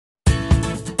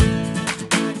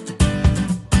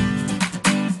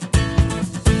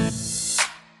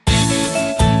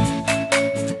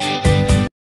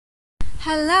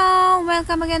Hello!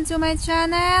 Welcome again to my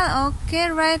channel. Okay,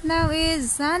 right now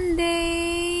is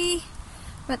Sunday.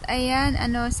 But ayan,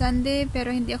 Sunday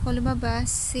pero hindi ako lumabas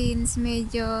since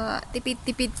medyo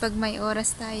tipid-tipid pag may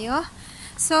oras tayo.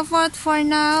 So for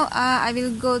now, I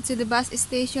will go to the bus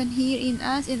station here in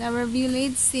our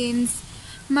village since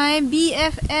my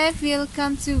BFF will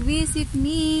come to visit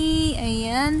me.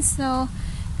 Ayan, so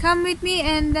come with me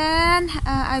and then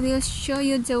I will show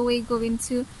you the way going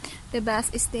to the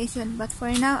bus station. But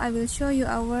for now, I will show you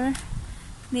our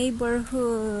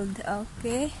neighborhood.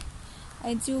 Okay?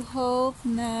 I do hope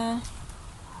na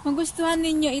magustuhan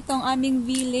ninyo itong aming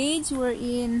village. We're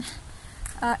in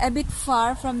a bit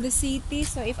far from the city.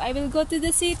 So if I will go to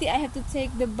the city, I have to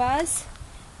take the bus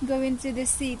going to the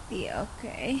city.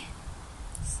 Okay?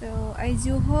 So I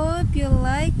do hope you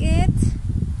like it.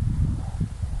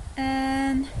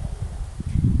 And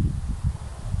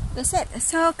that's it.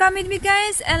 So come with me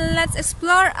guys and let's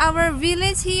explore our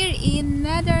village here in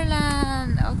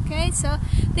Netherlands. Okay, so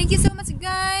thank you so much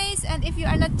guys, and if you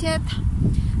are not yet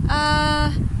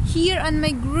here on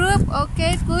my group,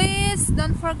 okay, please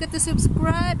don't forget to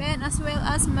subscribe and as well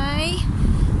as my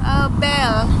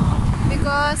bell,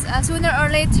 because sooner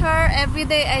or later every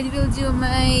day I will do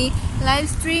my live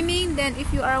streaming. Then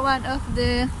if you are one of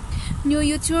the new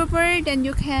YouTuber, then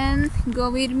you can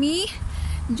go with me,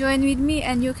 join with me,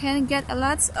 and you can get a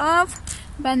lot of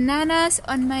bananas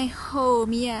on my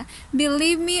home. Yeah,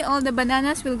 believe me, all the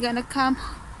bananas will gonna come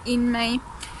in my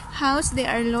house. They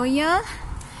are loyal,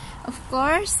 of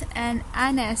course, and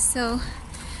honest. So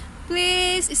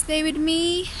please stay with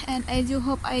me, and I do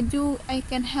hope I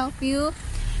can help you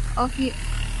of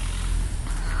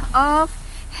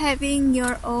having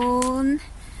your own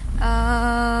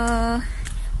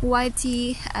white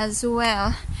tea as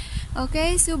well.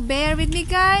 Okay, so bear with me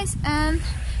guys and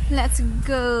let's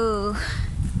go.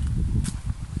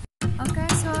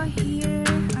 Okay, so here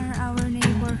are our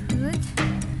neighborhood.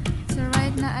 So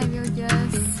right now I will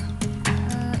just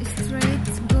straight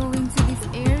going to this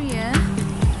area.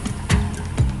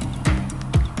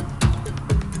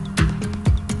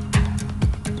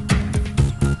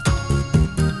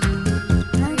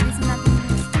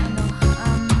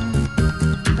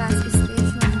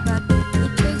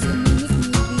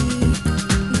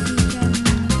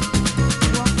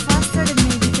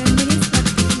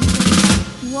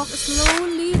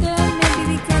 Slowly, then maybe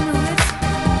we can wait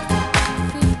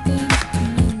 15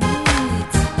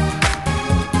 minutes.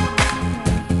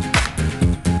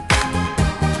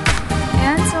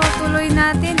 Ayan, so tuloy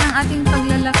natin ang ating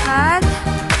paglalakad.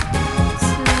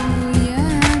 So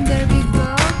yan, there we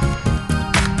go.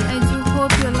 I do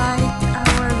hope you like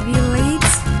our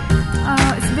village.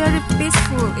 It's very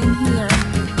peaceful in here.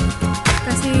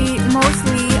 Kasi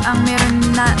mostly ang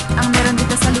meron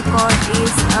dito sa likod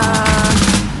is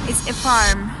a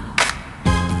farm.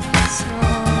 So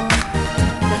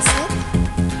that's it.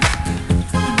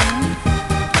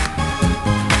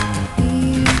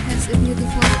 It has a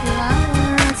beautiful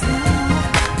flowers.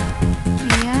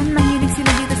 Ayan, mahilig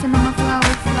sila dito sa mga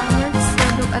flowers. So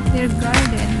look at their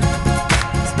garden.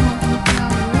 Small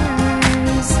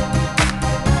flowers.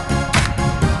 Ayan.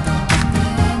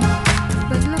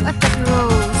 But look at that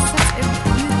rose. Such a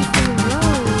beautiful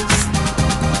rose.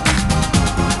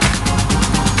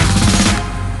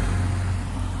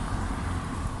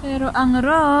 Pero ang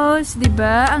rose, 'di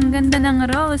ba? Ang ganda ng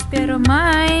rose, pero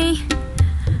may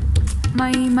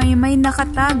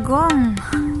nakatagong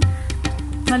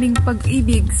maling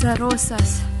pag-ibig sa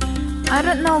rosas. I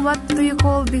don't know what do you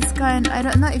call this kind. I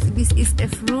don't know if this is a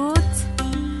fruit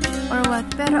or what.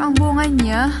 Pero ang bunga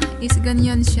niya is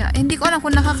ganyan siya. Hindi ko alam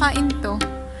kung nakakain to.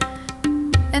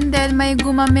 And then may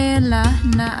gumamela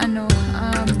na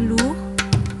blue.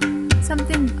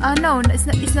 Something, no, it's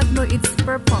not blue, it's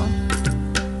purple.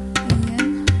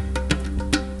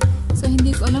 So,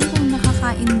 hindi ko alam kung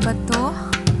nakakain ba to.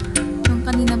 Yung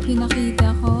kaninang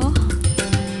pinakita ko.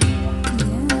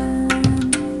 Ayan.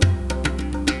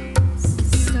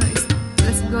 So,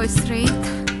 let's go straight.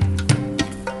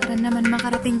 Para naman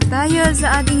makarating tayo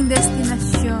sa ating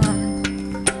destinasyon.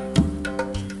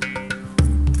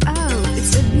 Oh,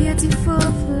 it's a beautiful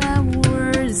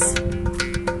flowers.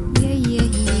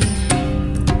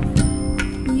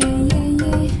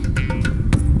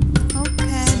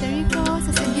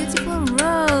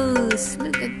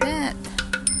 Look at that.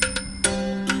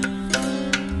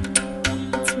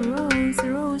 It's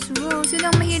rose. Yun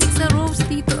ang mahilig sa rose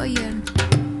dito. Ayan.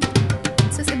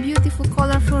 It's just a beautiful,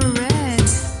 colorful red.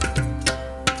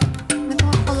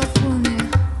 Napaka-colorful niya.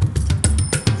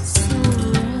 So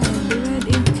red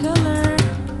in color.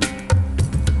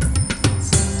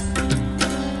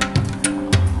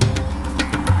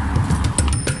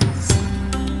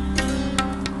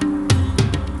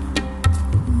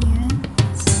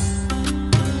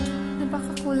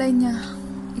 kulay niya.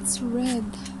 It's red.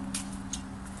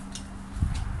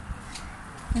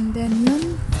 And then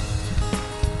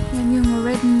yan yung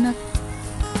red na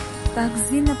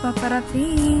taxi na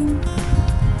paparating.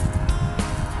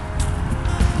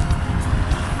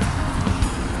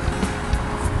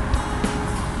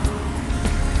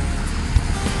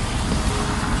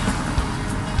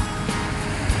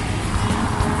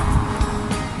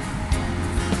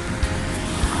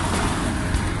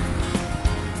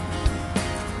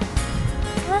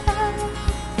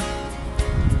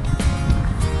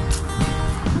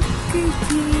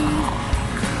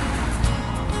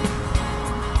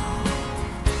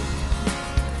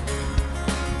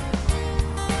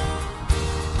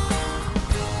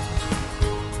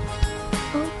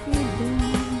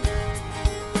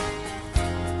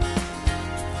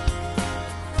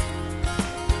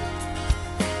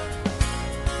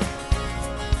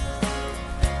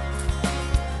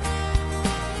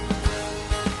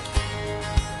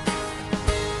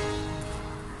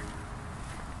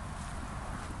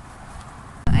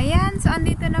 So,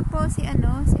 andito na po si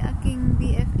aking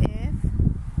BFF.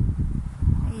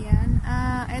 Ayan.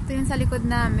 Ito yung sa likod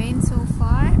namin so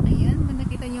far. Ayan. Kung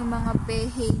nakita niyo yung mga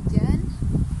behe dyan.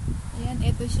 Ayan.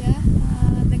 Ito siya.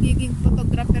 Nagiging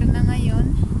photographer na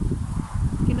ngayon.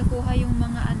 Kinukuha yung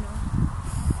mga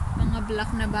mga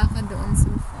black na baka doon so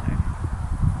far.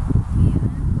 Ayan.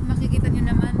 Kung makikita niyo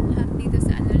naman dito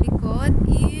sa likod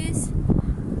is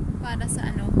para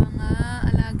sa mga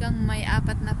alagang may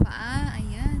 4 na paa. Ayan.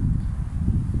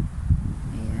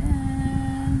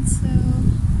 So,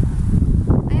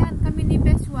 ayan, kami ni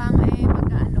Beswang ay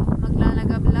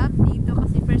maglalagablab dito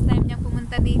kasi first time niya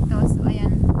pumunta dito. So,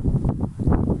 ayan,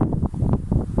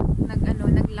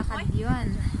 naglakad yun.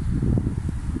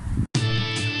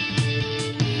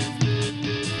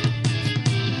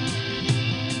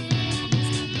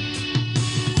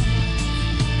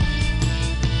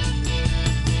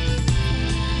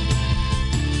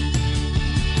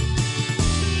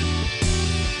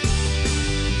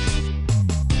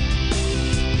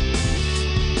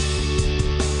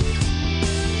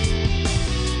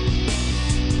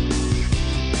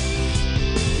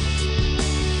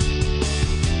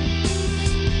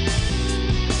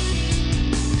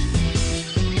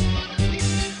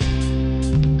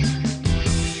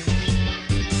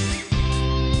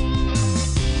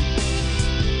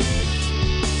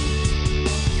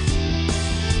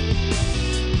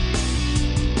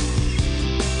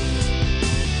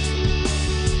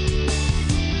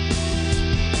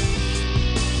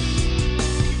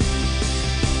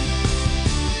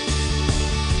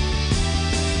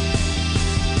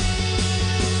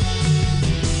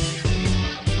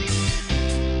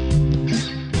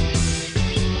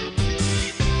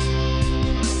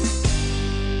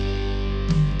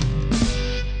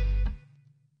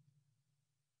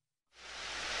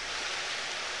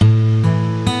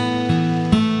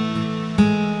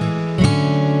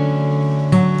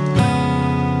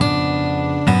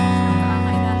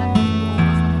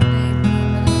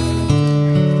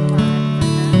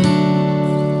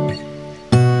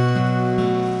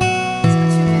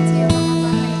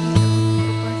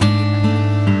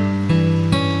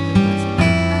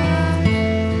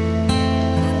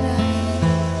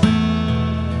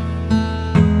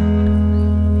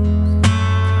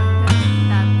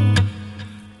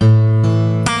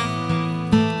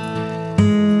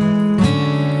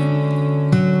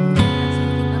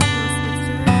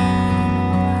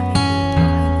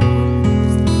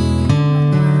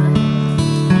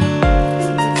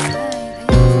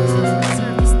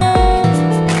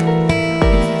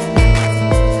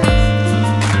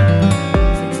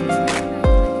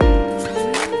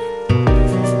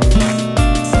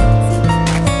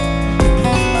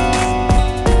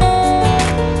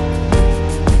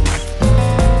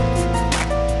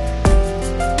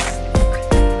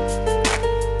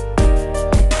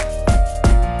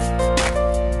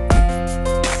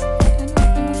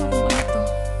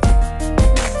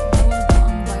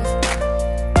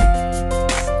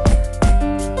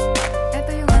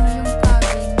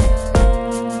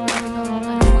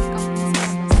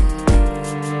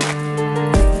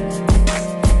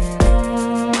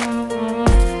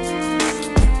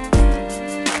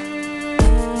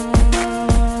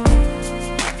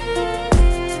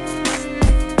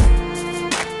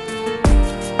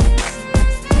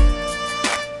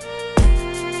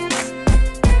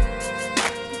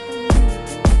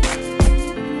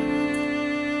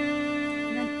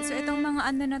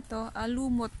 na to,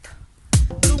 lumot.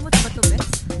 Lumot ba to, bes?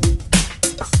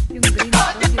 Yung green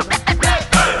na to, diba?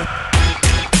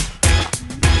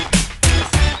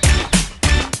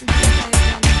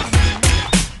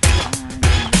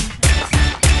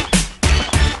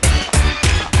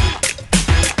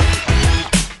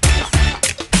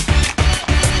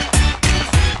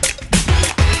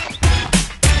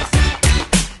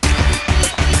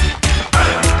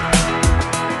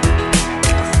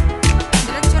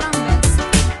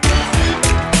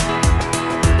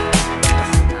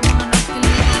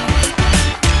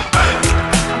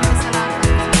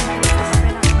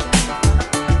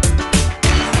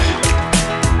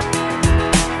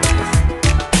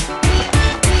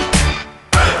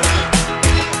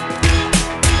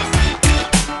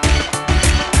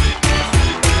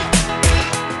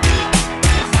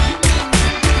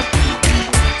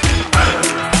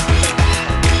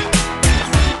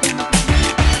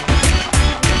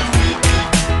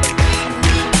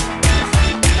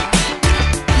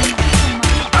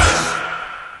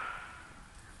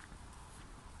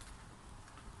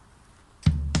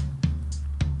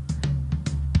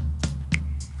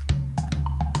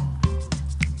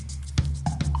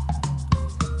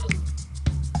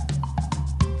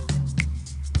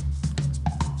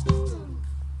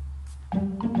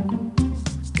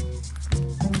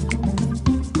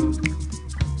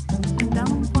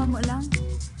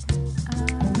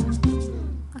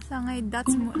 ngay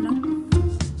dots mo lang.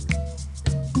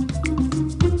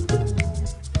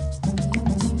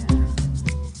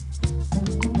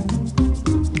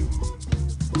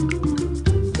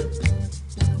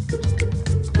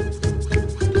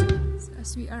 So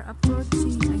as we are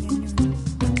approaching, ayan yung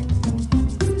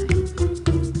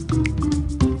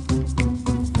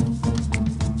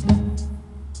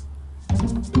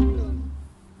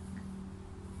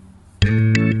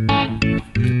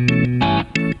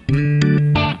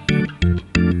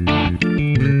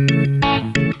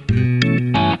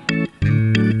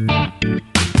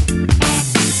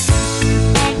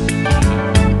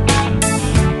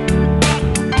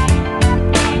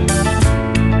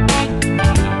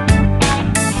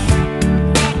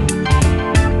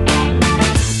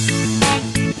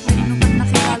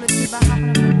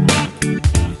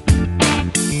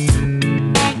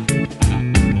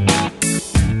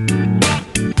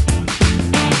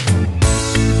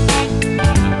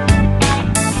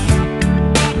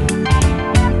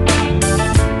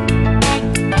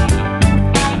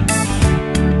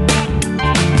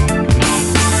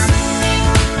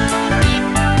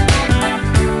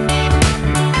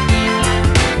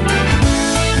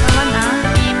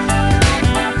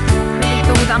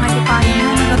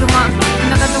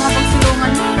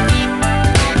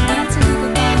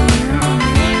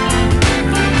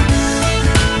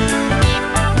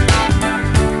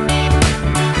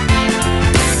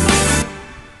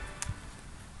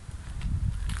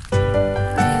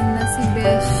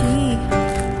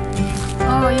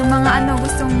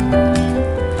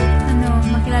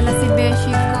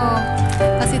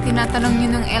tinatanong nyo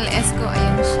nung LS ko,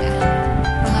 ayan siya.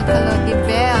 Mga Kalodi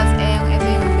Bells. Ito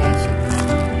yung beshi ko.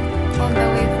 All the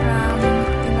way from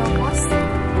Ilocos.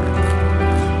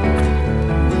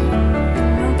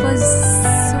 Ilocos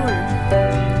Sur.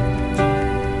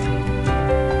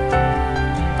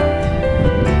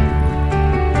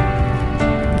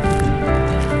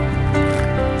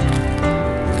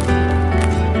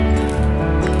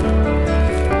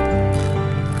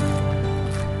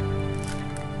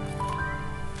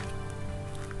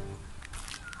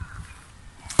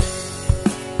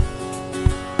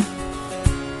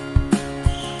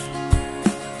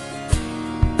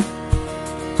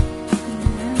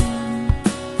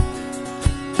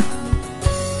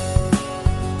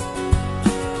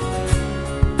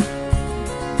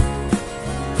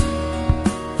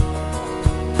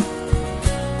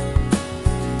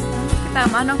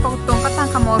 Tama ng kautong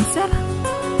katang kamobser.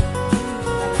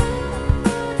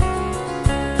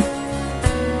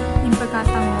 Yung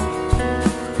pagkatang mo.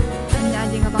 Hindi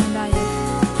aja nga bang diet.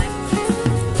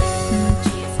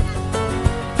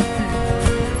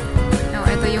 No,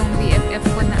 ito yung BFF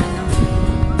ko na ano.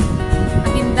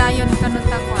 Magindayon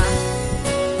kanuta ko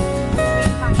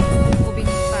ubing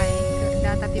pie.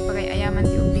 Data ti pagay ayaman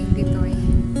ti ubing dito eh.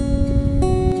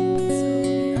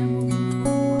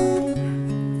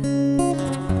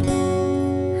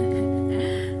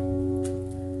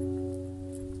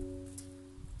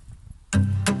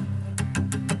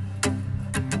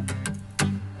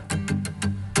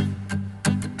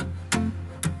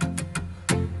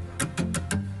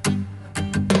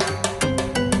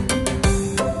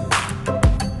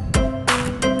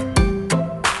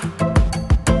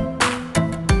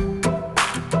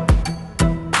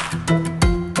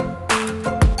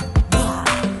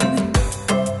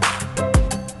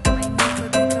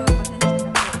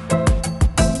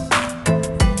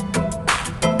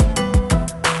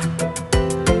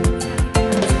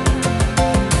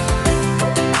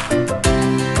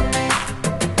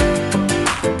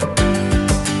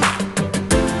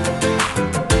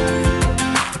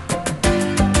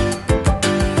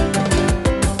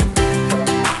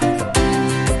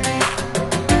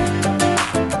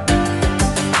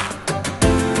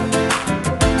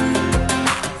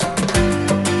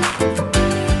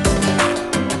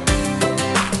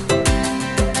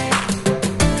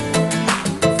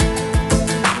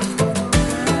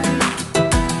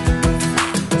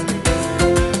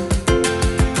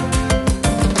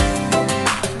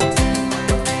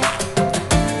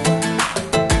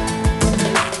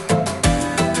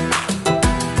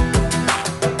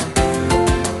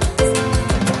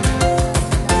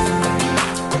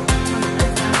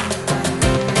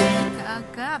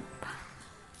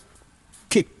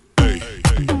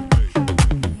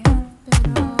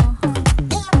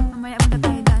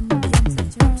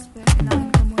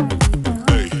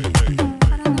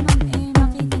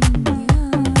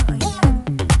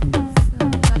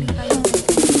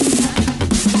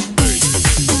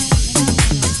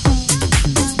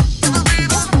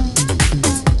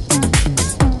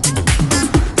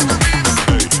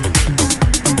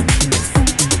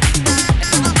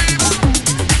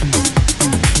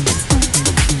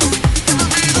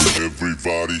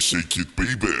 shake it,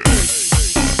 baby.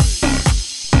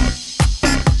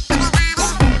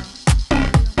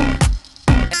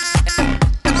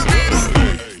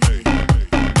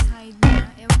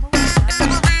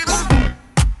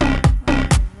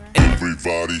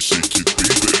 Everybody shake it,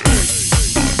 baby.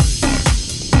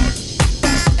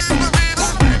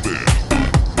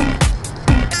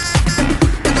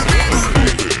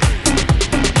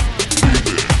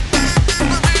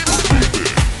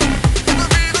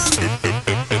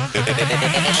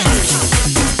 Baby.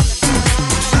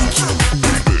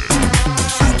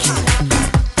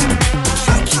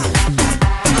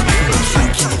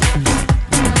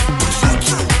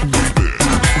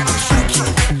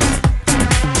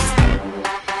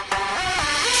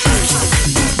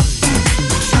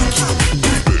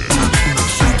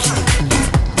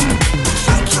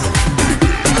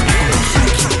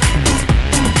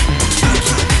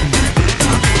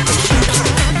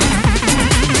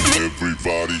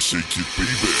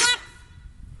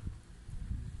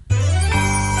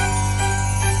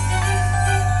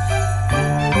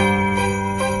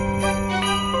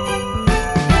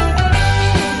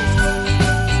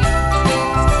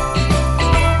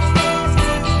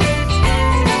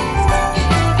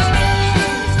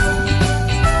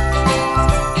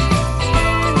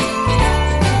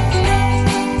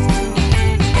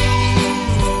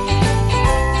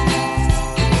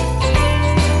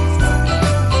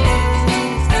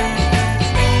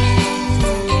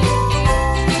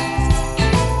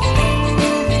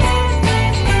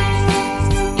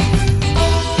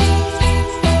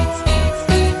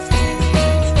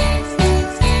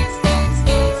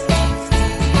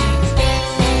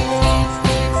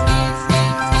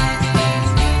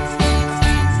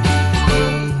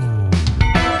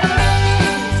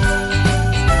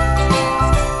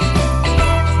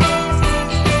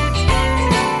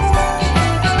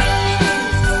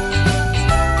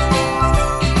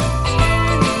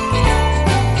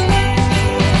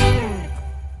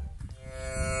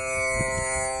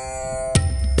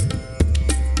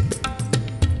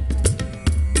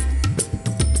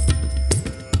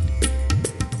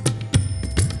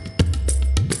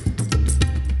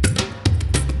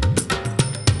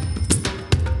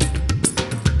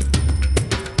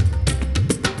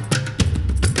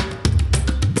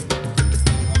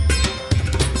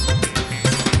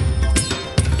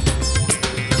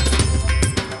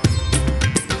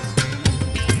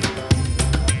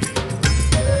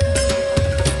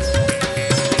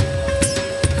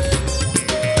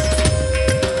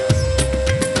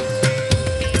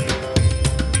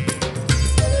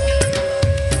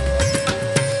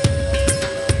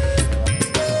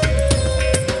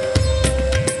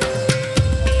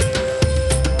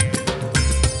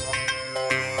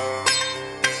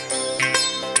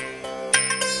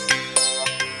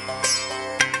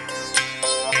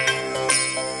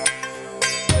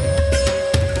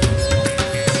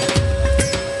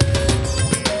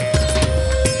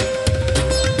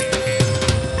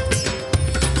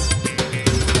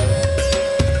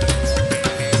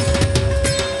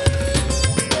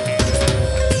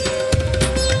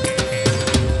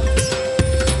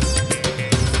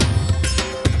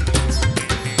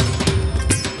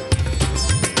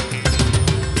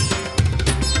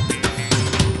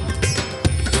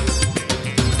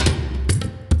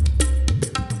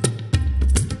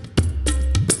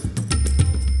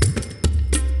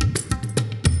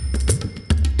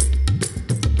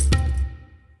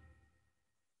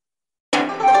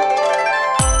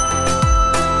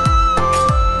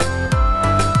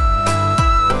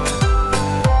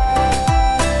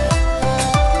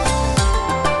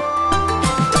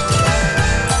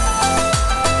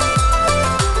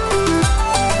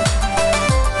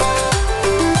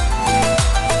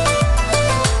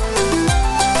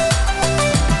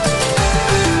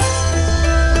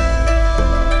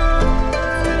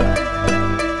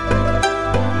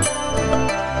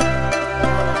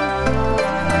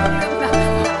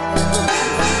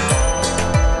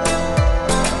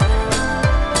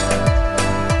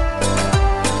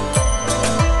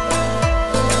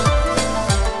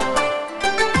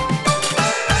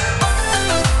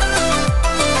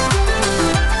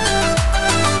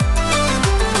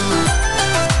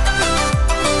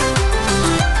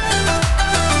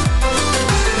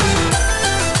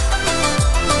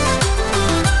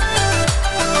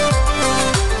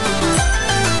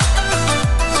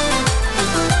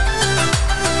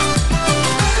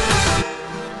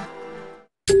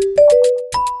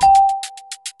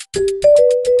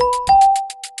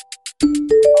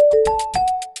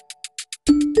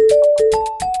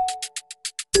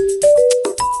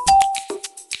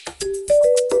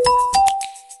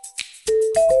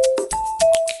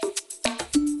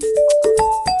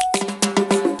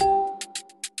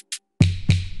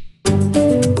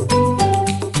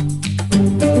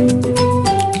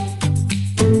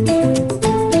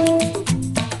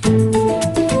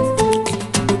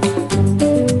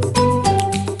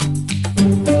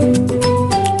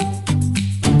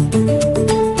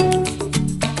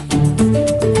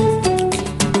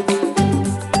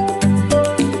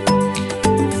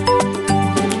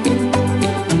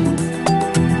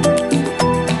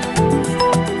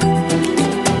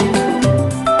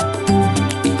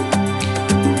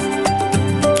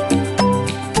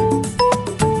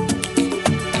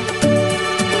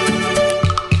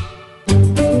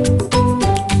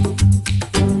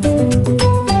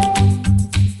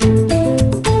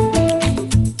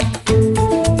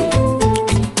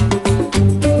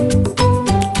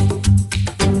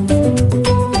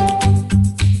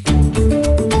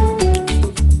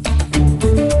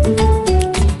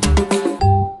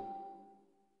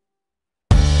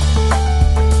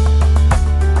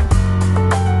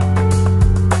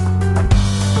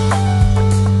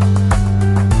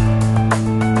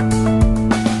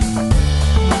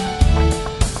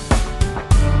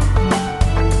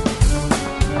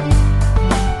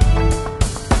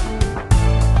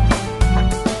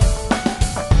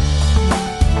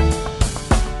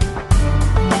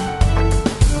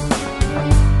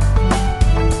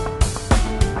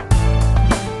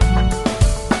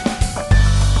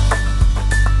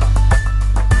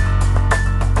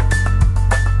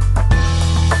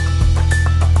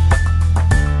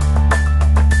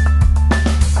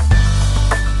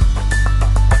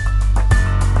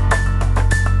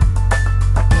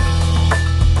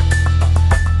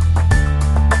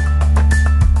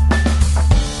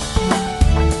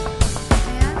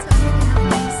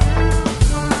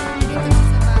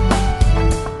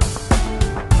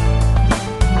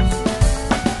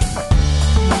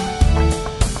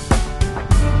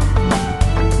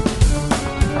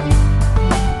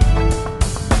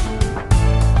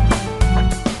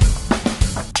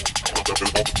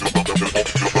 Yung mga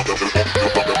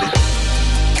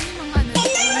ano,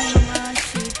 yung mga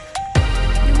sheep,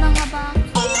 yung mga baka,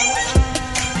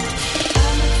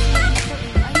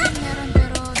 ayun meron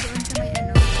pero doon sa may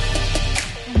ano,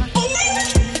 kung makikita nyo,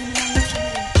 yun naman yung ano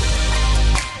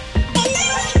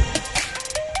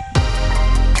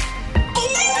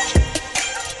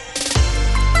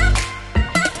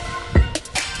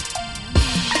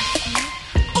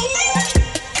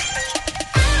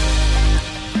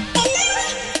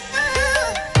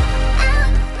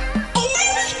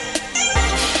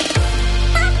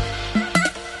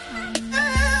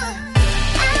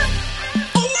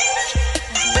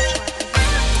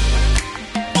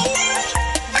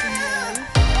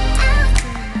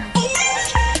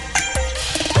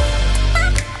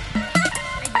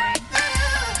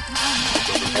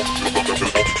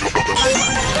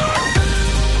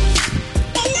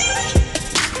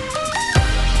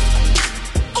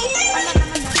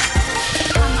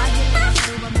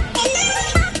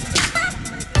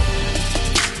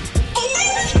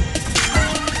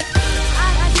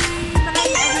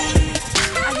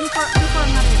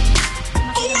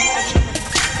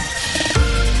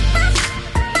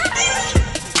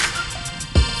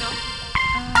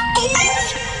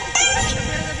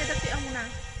Pero gagawin ang muna.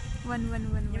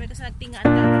 one. Yung may kasi nagtingaan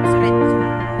ka.